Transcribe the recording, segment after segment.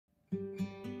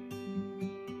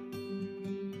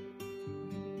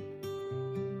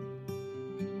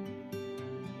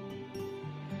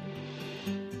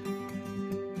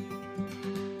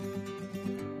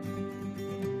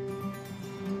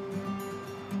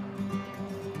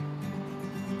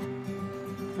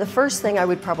The first thing I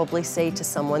would probably say to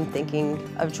someone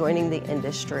thinking of joining the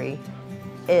industry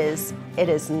is it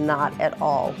is not at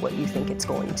all what you think it's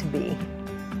going to be.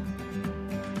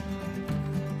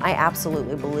 I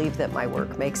absolutely believe that my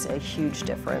work makes a huge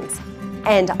difference,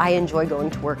 and I enjoy going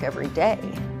to work every day.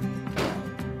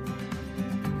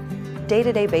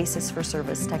 Day-to-day basis for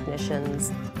service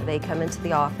technicians, they come into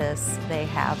the office, they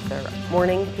have their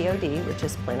morning POD, which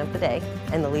is plan of the day,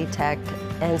 and the lead tech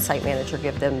and site manager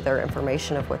give them their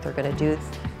information of what they're going to do.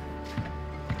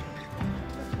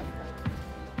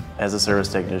 As a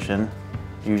service technician,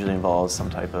 usually involves some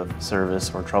type of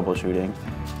service or troubleshooting.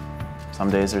 Some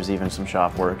days there's even some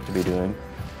shop work to be doing.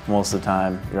 Most of the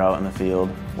time you're out in the field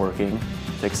working,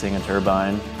 fixing a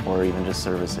turbine, or even just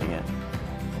servicing it.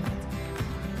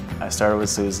 I started with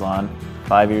Suzlon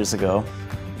 5 years ago.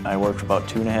 I worked for about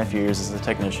 2.5 years as a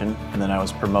technician, and then I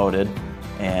was promoted,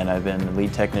 and I've been the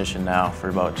lead technician now for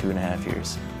about 2.5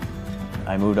 years.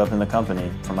 I moved up in the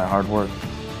company for my hard work.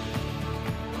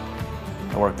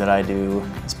 The work that I do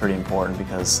is pretty important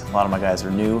because a lot of my guys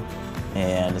are new,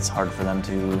 and it's hard for them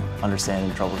to understand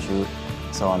and troubleshoot,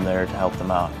 so I'm there to help them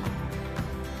out.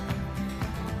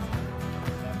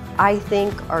 I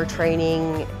think our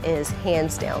training is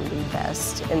hands down the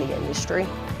best in the industry.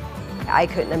 I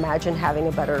couldn't imagine having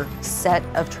a better set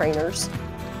of trainers.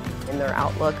 In their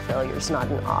outlook, failure is not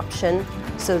an option,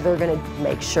 so they're going to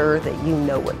make sure that you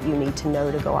know what you need to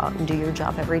know to go out and do your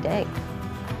job every day.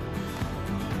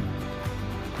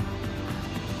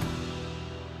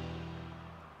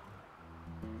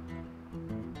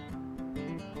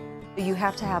 You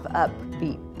have to have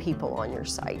upbeat people on your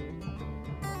site.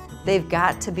 They've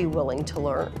got to be willing to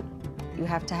learn. You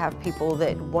have to have people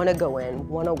that want to go in,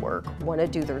 want to work, want to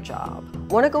do their job,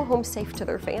 want to go home safe to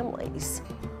their families.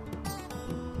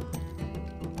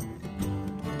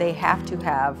 They have to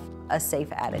have a safe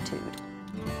attitude.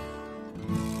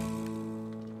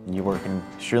 You work in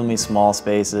extremely small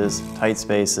spaces, tight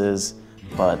spaces,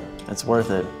 but it's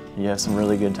worth it. You have some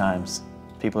really good times.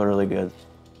 People are really good.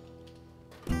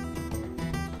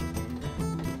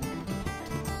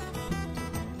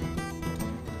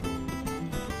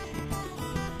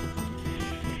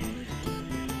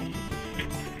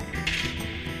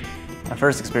 My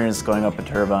first experience going up a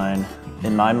turbine,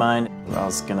 in my mind, I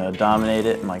was gonna dominate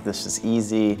it and like this is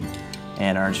easy,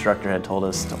 and our instructor had told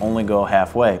us to only go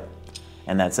halfway,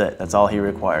 and that's it, that's all he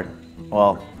required.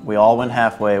 Well, we all went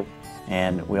halfway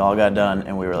and we all got done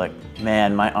and we were like,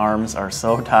 man, my arms are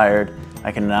so tired,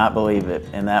 I cannot believe it,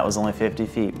 and that was only 50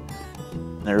 feet.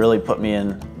 And it really put me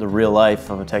in the real life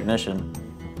of a technician.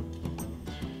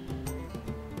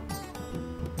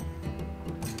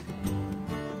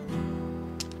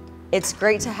 It's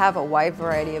great to have a wide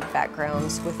variety of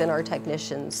backgrounds within our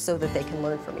technicians so that they can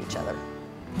learn from each other.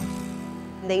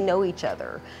 They know each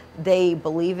other, they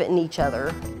believe in each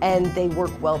other, and they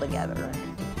work well together.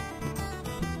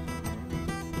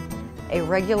 A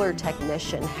regular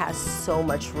technician has so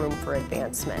much room for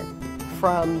advancement,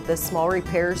 from the small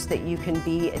repairs that you can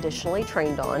be additionally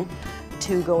trained on,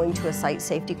 to going to a site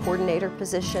safety coordinator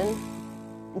position,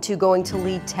 to going to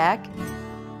lead tech.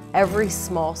 Every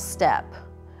small step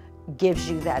gives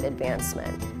you that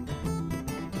advancement.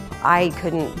 I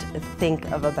couldn't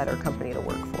think of a better company to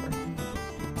work for.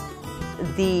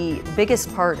 The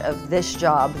biggest part of this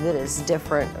job that is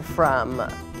different from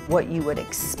what you would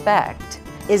expect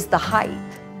is the height.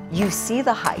 You see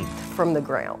the height from the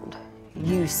ground.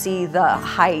 You see the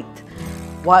height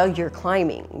while you're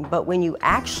climbing, but when you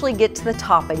actually get to the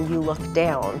top and you look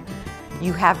down,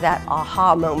 you have that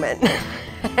aha moment.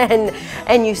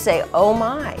 And you say, oh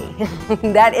my,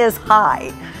 that is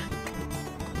high.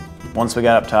 Once we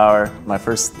got up tower, my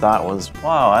first thought was,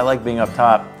 wow, I like being up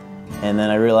top. And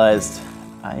then I realized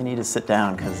I need to sit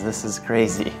down because this is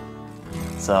crazy.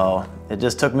 So it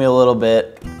just took me a little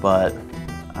bit, but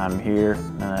I'm here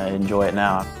and I enjoy it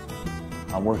now.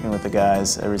 I'm working with the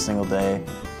guys every single day,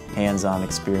 hands-on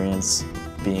experience,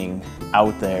 being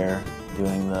out there,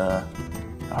 doing the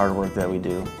hard work that we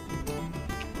do.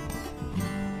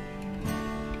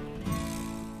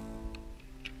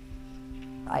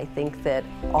 I think that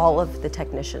all of the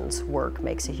technicians' work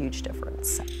makes a huge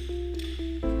difference.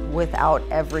 Without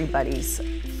everybody's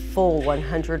full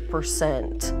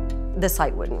 100%, the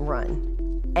site wouldn't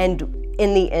run. And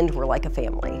in the end, we're like a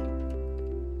family.